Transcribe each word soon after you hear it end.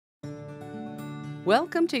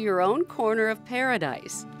Welcome to your own corner of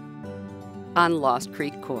paradise on Lost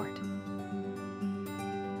Creek Court.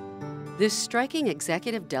 This striking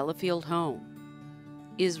executive Delafield home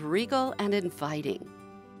is regal and inviting.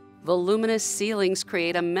 Voluminous ceilings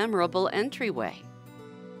create a memorable entryway.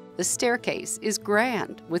 The staircase is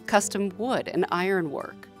grand with custom wood and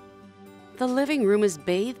ironwork. The living room is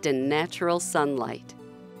bathed in natural sunlight,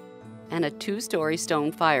 and a two-story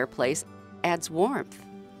stone fireplace adds warmth.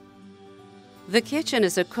 The kitchen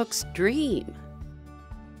is a cook's dream,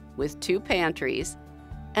 with two pantries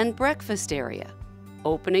and breakfast area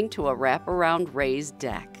opening to a wraparound raised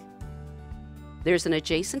deck. There's an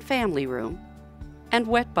adjacent family room and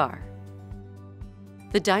wet bar.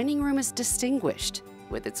 The dining room is distinguished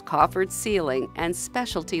with its coffered ceiling and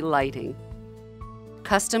specialty lighting.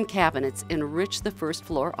 Custom cabinets enrich the first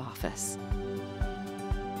floor office.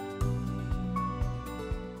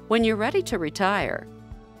 When you're ready to retire,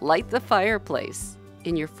 light the fireplace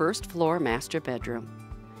in your first floor master bedroom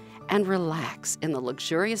and relax in the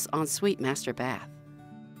luxurious ensuite master bath.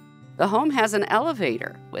 The home has an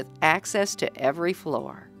elevator with access to every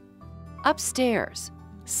floor. Upstairs,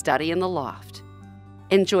 study in the loft.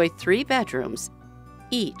 Enjoy 3 bedrooms,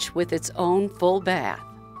 each with its own full bath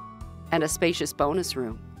and a spacious bonus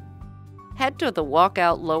room. Head to the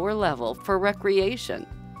walkout lower level for recreation.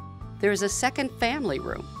 There's a second family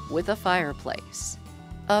room with a fireplace,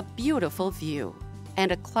 a beautiful view,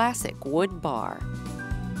 and a classic wood bar.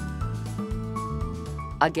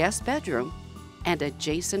 A guest bedroom and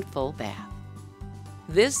adjacent full bath.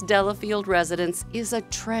 This Delafield residence is a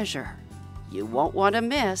treasure you won't want to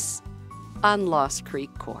miss on Lost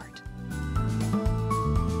Creek Court.